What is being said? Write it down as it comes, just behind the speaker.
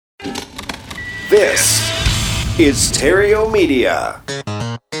This is Stereo Media.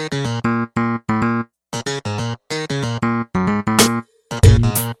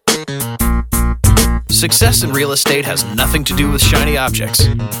 Success in real estate has nothing to do with shiny objects.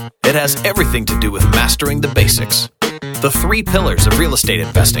 It has everything to do with mastering the basics. The 3 pillars of real estate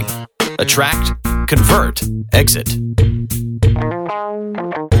investing: attract, convert, exit.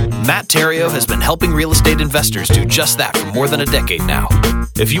 Matt Theriault has been helping real estate investors do just that for more than a decade now.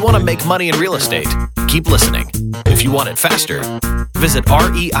 If you want to make money in real estate, keep listening. If you want it faster, visit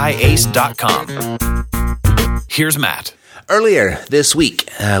reiace.com. Here's Matt. Earlier this week,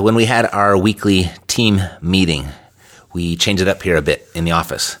 when we had our weekly team meeting, we changed it up here a bit in the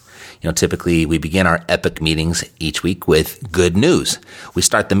office. Typically we begin our epic meetings each week with good news. We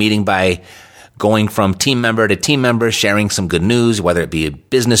start the meeting by going from team member to team member, sharing some good news, whether it be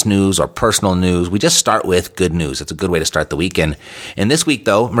business news or personal news. We just start with good news. It's a good way to start the weekend. And this week,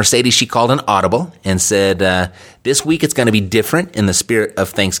 though, Mercedes, she called an audible and said, this week it's going to be different in the spirit of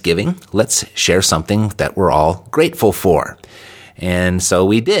Thanksgiving. Let's share something that we're all grateful for. And so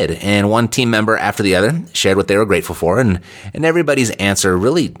we did. And one team member after the other shared what they were grateful for. And everybody's answer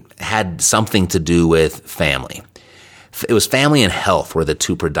really had something to do with family. It was family and health were the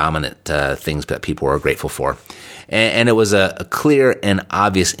 2 predominant things that people were grateful for. And it was a clear and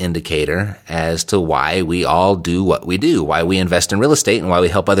obvious indicator as to why we all do what we do, why we invest in real estate, and why we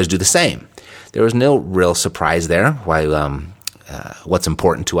help others do the same. There was no real surprise there, why what's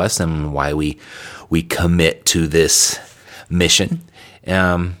important to us and why we commit to this mission.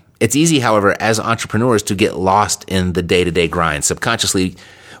 It's easy, however, as entrepreneurs to get lost in the day-to-day grind. Subconsciously,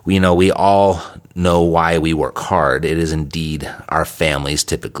 we all know why we work hard. It is indeed our families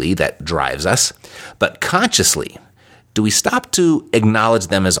typically that drives us. But consciously, do we stop to acknowledge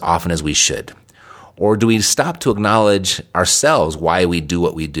them as often as we should? Or do we stop to acknowledge ourselves why we do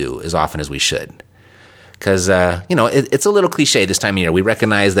what we do as often as we should? Because, it's a little cliche this time of year. We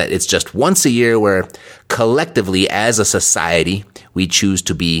recognize that it's just once a year where collectively as a society, we choose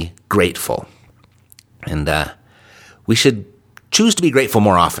to be grateful. And we should choose to be grateful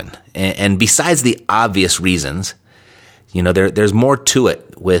more often. And besides the obvious reasons, there's more to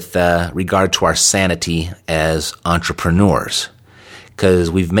it with regard to our sanity as entrepreneurs.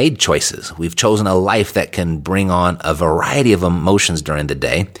 Because we've made choices. We've chosen a life that can bring on a variety of emotions during the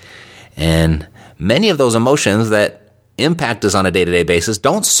day. And many of those emotions that impact us on a day-to-day basis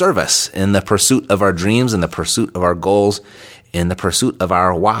don't serve us in the pursuit of our dreams, in the pursuit of our goals, in the pursuit of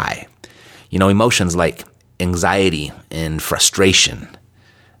our why. Emotions like anxiety and frustration,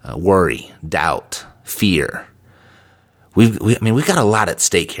 worry, doubt, fear. We've got a lot at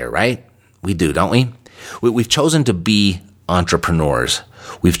stake here, right? We do, don't we? We've chosen to be entrepreneurs.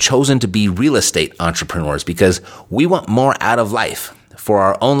 We've chosen to be real estate entrepreneurs because we want more out of life for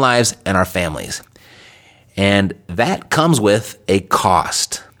our own lives and our families. And that comes with a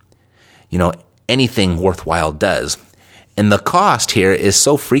cost. Anything worthwhile does. And the cost here is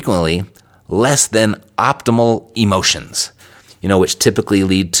so frequently less than optimal emotions, which typically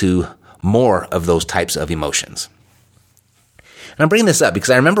lead to more of those types of emotions. And I'm bringing this up because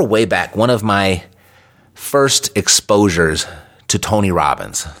I remember way back, one of my first exposures to Tony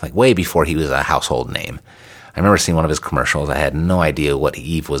Robbins, like way before he was a household name. I remember seeing one of his commercials. I had no idea what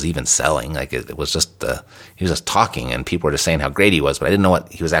he was even selling. Like it was just, he was just talking and people were just saying how great he was, but I didn't know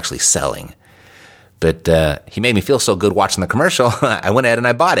what he was actually selling. But he made me feel so good watching the commercial, I went ahead and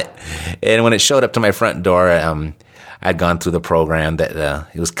I bought it. And when it showed up to my front door, I'd gone through the program that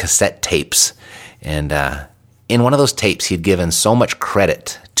it was cassette tapes. And in one of those tapes, he'd given so much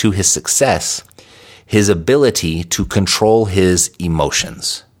credit to his success, his ability to control his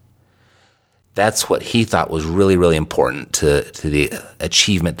emotions. That's what he thought was really, really important to the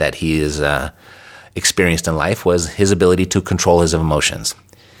achievement that he has experienced in life, was his ability to control his emotions.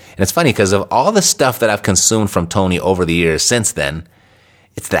 And it's funny because of all the stuff that I've consumed from Tony over the years since then,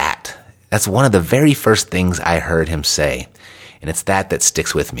 it's that. That's one of the very first things I heard him say. And it's that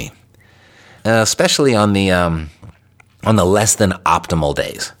sticks with me. Especially on the less than optimal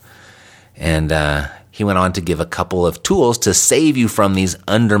days. And he went on to give a couple of tools to save you from these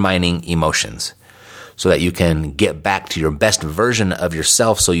undermining emotions so that you can get back to your best version of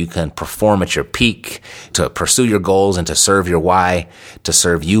yourself, so you can perform at your peak, to pursue your goals and to serve your why, to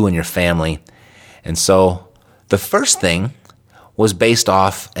serve you and your family. And so the first thing was based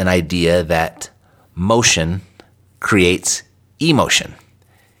off an idea that motion creates emotion,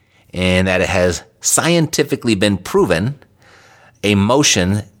 and that it has scientifically been proven a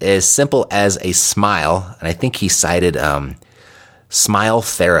motion as simple as a smile. And I think he cited smile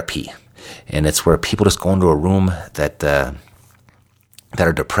therapy. And it's where people just go into a room that that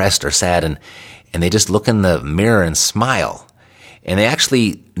are depressed or sad, and they just look in the mirror and smile. And they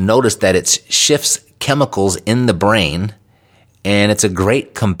actually notice that it shifts chemicals in the brain, and it's a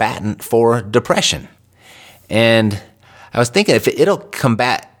great combatant for depression. And I was thinking, if it'll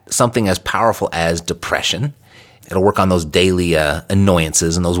combat something as powerful as depression, it'll work on those daily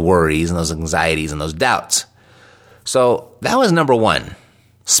annoyances and those worries and those anxieties and those doubts. So that was number one.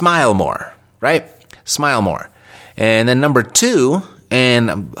 Smile more, right? Smile more. And then number two,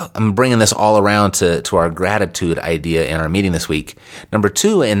 and I'm bringing this all around to our gratitude idea in our meeting this week. Number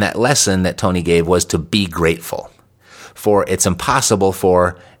two in that lesson that Tony gave was to be grateful. For it's impossible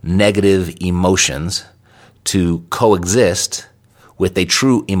for negative emotions to coexist with a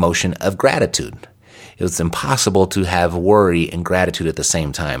true emotion of gratitude. It's impossible to have worry and gratitude at the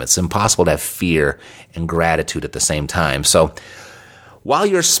same time. It's impossible to have fear and gratitude at the same time. So while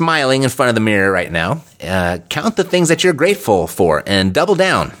you're smiling in front of the mirror right now, count the things that you're grateful for and double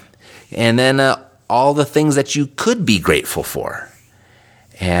down. And then all the things that you could be grateful for.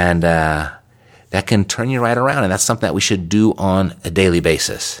 And that can turn you right around. And that's something that we should do on a daily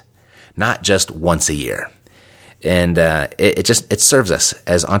basis, not just once a year. And it serves us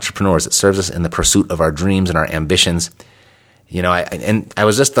as entrepreneurs. It serves us in the pursuit of our dreams and our ambitions. You know, I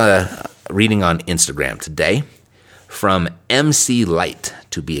was just reading on Instagram today from MC Light,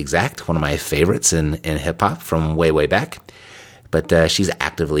 to be exact, one of my favorites in hip hop from way back. But she's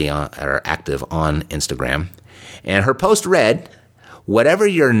active on Instagram, and her post read, "Whatever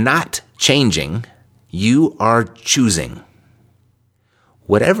you're not changing, you are choosing."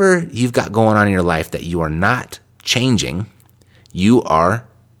 Whatever you've got going on in your life that you are not changing, you are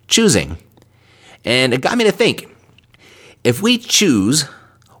choosing. And it got me to think, if we choose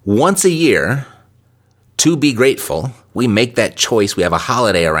once a year to be grateful, we make that choice, we have a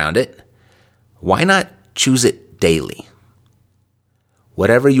holiday around it, why not choose it daily?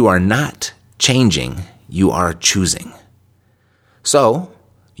 Whatever you are not changing, you are choosing. So,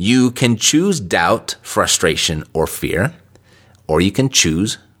 you can choose doubt, frustration, or fear, or you can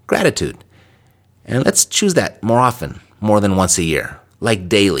choose gratitude. And let's choose that more often, more than once a year, like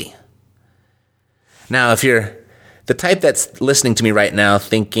daily. Now, if you're the type that's listening to me right now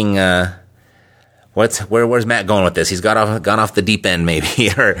thinking, where's Matt going with this? He's gone off the deep end maybe.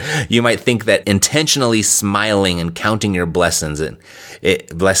 Or you might think that intentionally smiling and counting your blessings,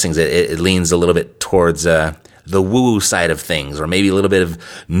 it leans a little bit towards the woo side of things, or maybe a little bit of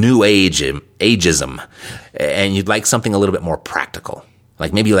new ageism, and you'd like something a little bit more practical.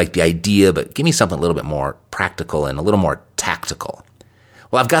 Like maybe you like the idea, but give me something a little bit more practical and a little more tactical.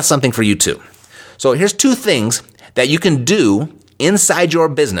 Well, I've got something for you too. So here's two things that you can do inside your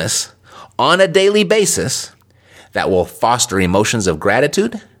business on a daily basis that will foster emotions of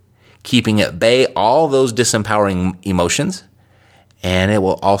gratitude, keeping at bay all those disempowering emotions, and it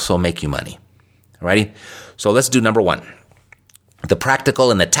will also make you money. Alrighty? So let's do number one, the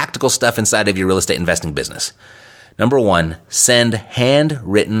practical and the tactical stuff inside of your real estate investing business. Number one, send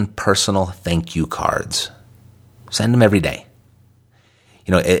handwritten personal thank you cards. Send them every day.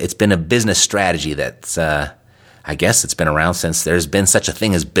 You know, it's been a business strategy that's, I guess it's been around since there's been such a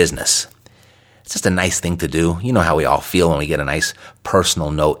thing as business. It's just a nice thing to do. You know how we all feel when we get a nice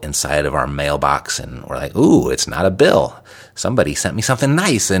personal note inside of our mailbox and we're like, ooh, it's not a bill. Somebody sent me something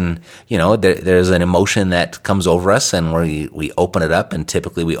nice. And, you know, there's an emotion that comes over us and we open it up, and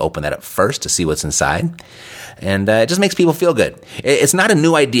typically we open that up first to see what's inside. And it just makes people feel good. It's not a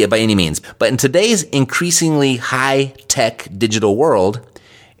new idea by any means, but in today's increasingly high-tech digital world,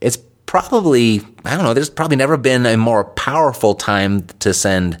 it's probably, I don't know, there's probably never been a more powerful time to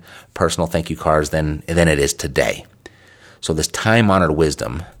send personal thank you cards than it is today. So this time-honored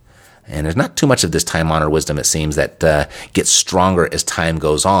wisdom, and there's not too much of this time-honored wisdom, it seems, that gets stronger as time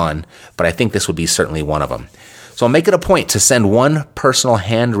goes on, but I think this would be certainly one of them. So make it a point to send one personal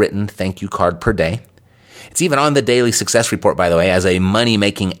handwritten thank you card per day. It's even on the daily success report, by the way, as a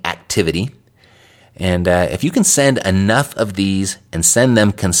money-making activity. And if you can send enough of these and send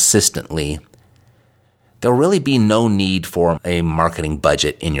them consistently, there'll really be no need for a marketing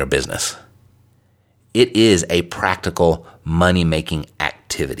budget in your business. It is a practical money-making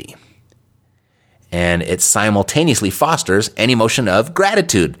activity. And it simultaneously fosters an emotion of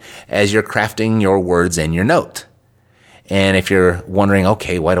gratitude as you're crafting your words in your note. And if you're wondering,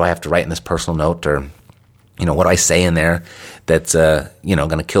 okay, why do I have to write in this personal note, or you know, what do I say in there that's, going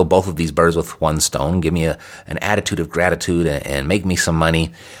to kill both of these birds with one stone, give me an attitude of gratitude and make me some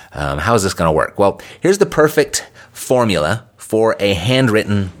money? How is this going to work? Well, here's the perfect formula for a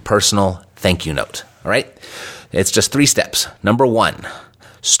handwritten personal thank you note. All right. It's just 3 steps. Number 1,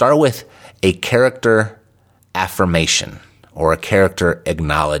 start with a character affirmation. or a character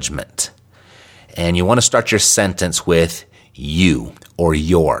acknowledgement. And you want to start your sentence with you or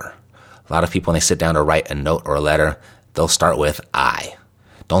your. A lot of people, when they sit down to write a note or a letter, they'll start with I.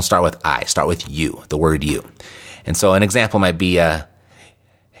 Don't start with I. Start with you, the word you. And so an example might be,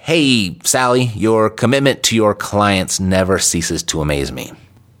 hey, Sally, your commitment to your clients never ceases to amaze me.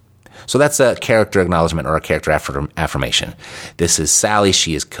 So that's a character acknowledgement or a character affirmation. This is Sally.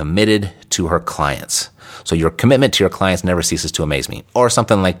 She is committed to her clients. So your commitment to your clients never ceases to amaze me. Or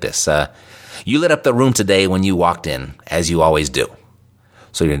something like this. You lit up the room today when you walked in, as you always do.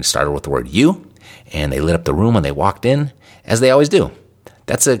 So you're going to start with the word you, and they lit up the room when they walked in, as they always do.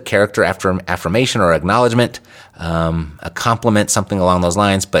 That's a character affirmation or acknowledgement, a compliment, something along those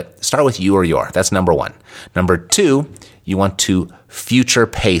lines, but start with you or your. That's number one. Number two, you want to future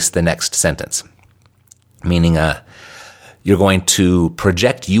pace the next sentence, meaning you're going to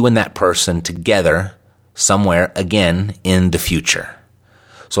project you and that person together somewhere again in the future.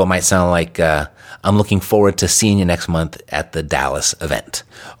 So it might sound like, I'm looking forward to seeing you next month at the Dallas event,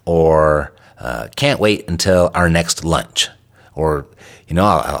 or can't wait until our next lunch, or,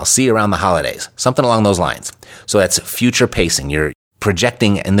 I'll see you around the holidays, something along those lines. So that's future pacing. You're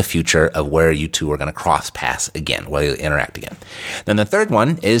projecting in the future of where you two are going to cross paths again, where you interact again. Then the third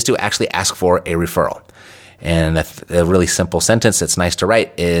one is to actually ask for a referral. And a really simple sentence that's nice to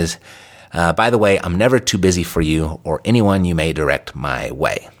write is, by the way, I'm never too busy for you or anyone you may direct my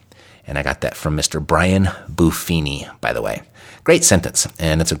way. And I got that from Mr. Brian Buffini, by the way. Great sentence,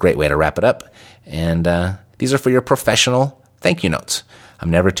 and it's a great way to wrap it up. And these are for your professional thank you notes. I'm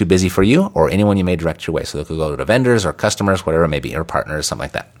never too busy for you or anyone you may direct your way. So they could go to vendors or customers, whatever it may be, or partners, something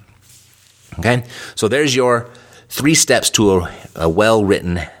like that. Okay? So there's your 3 steps to a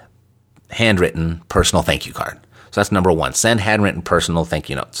well-written, handwritten personal thank you card. So that's number 1. Send handwritten personal thank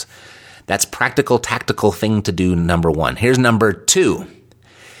you notes. That's practical, tactical thing to do, number 1. Here's number 2.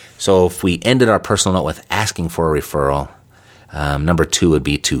 So if we ended our personal note with asking for a referral, number 2 would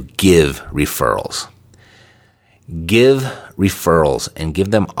be to give referrals. Give referrals and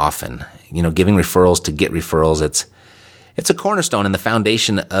give them often. Giving referrals to get referrals, it's a cornerstone in the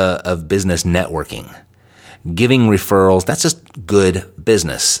foundation of business networking. Giving referrals, that's just good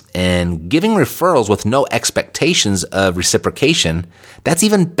business. And giving referrals with no expectations of reciprocation, that's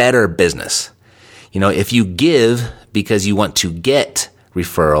even better business. If you give because you want to get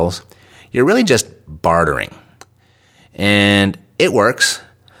referrals, you're really just bartering. And it works,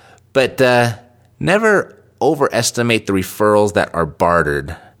 but never overestimate the referrals that are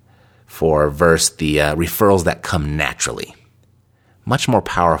bartered for versus the referrals that come naturally. Much more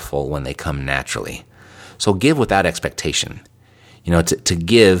powerful when they come naturally. So give without expectation. To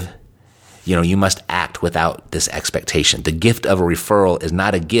give, you must act without this expectation. The gift of a referral is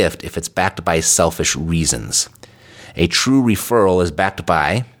not a gift if it's backed by selfish reasons. A true referral is backed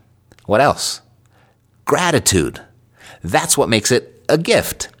by, what else? Gratitude. That's what makes it a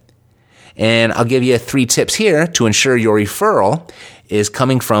gift. And I'll give you 3 tips here to ensure your referral is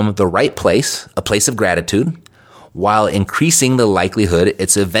coming from the right place, a place of gratitude, while increasing the likelihood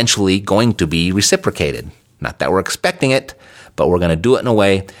it's eventually going to be reciprocated. Not that we're expecting it, but we're going to do it in a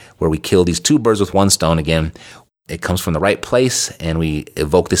way where we kill these 2 birds with 1 stone again. It comes from the right place, and we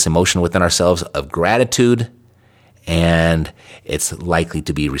evoke this emotion within ourselves of gratitude, and it's likely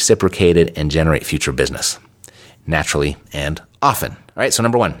to be reciprocated and generate future business, naturally and often. All right, so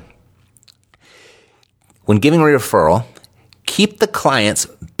number 1. When giving a referral, keep the client's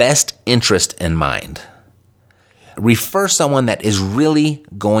best interest in mind. Refer someone that is really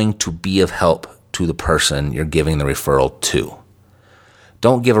going to be of help to the person you're giving the referral to.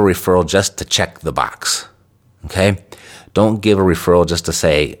 Don't give a referral just to check the box, okay? Don't give a referral just to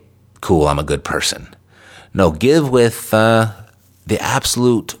say, cool, I'm a good person. No, give with the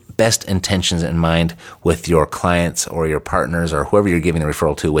absolute best intentions in mind, with your clients or your partners or whoever you're giving the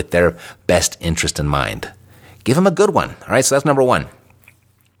referral to, with their best interest in mind. Give them a good one. All right, so that's number 1.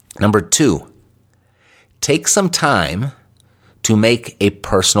 Number 2, take some time to make a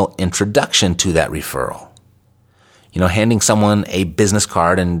personal introduction to that referral. Handing someone a business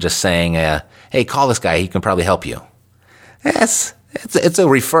card and just saying, hey, call this guy, he can probably help you. Yes, it's a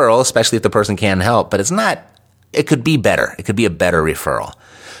referral, especially if the person can help, but it could be better. It could be a better referral.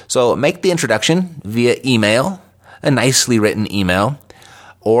 So make the introduction via email, a nicely written email,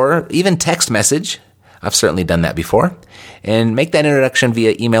 or even text message. I've certainly done that before. And make that introduction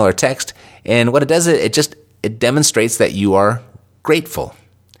via email or text. And what it does, it demonstrates that you are grateful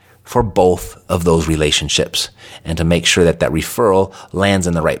for both of those relationships, and to make sure that referral lands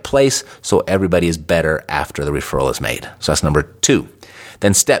in the right place so everybody is better after the referral is made. So that's number 2.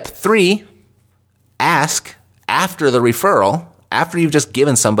 Then step 3, ask after the referral, after you've just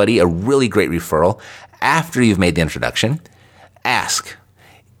given somebody a really great referral, after you've made the introduction, ask,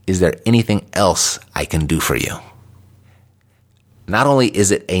 is there anything else I can do for you? Not only is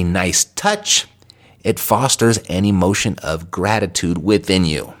it a nice touch, it fosters an emotion of gratitude within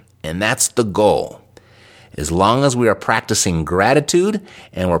you. And that's the goal. As long as we are practicing gratitude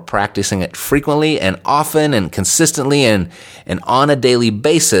and we're practicing it frequently and often and consistently and on a daily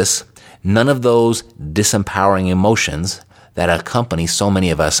basis, none of those disempowering emotions that accompany so many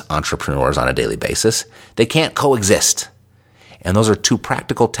of us entrepreneurs on a daily basis, they can't coexist. And those are two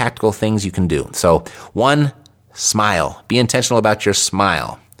practical, tactical things you can do. So one, smile. Be intentional about your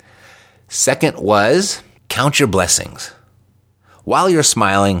smile. Second was count your blessings. While you're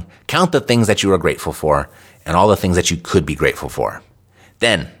smiling, count the things that you are grateful for and all the things that you could be grateful for.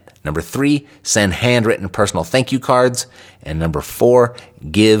 Then, number 3, send handwritten personal thank you cards. And number 4,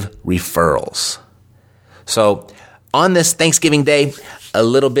 give referrals. So on this Thanksgiving Day, a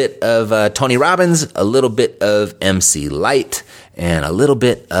little bit of Tony Robbins, a little bit of MC Light, and a little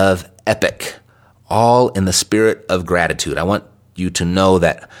bit of Epic, all in the spirit of gratitude. I want you to know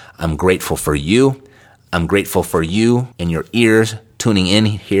that I'm grateful for you. I'm grateful for you and your ears tuning in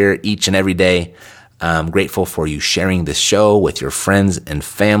here each and every day. I'm grateful for you sharing this show with your friends and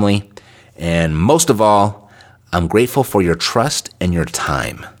family. And most of all, I'm grateful for your trust and your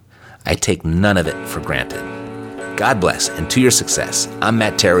time. I take none of it for granted. God bless, and to your success. I'm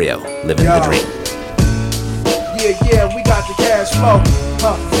Matt Theriault, living the dream. Yeah, we got the cash flow.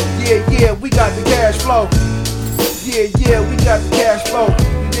 Yeah, we got the cash flow. Yeah, we got the cash flow.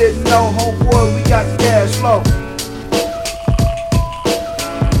 You didn't know, homeboy, we got the cash flow.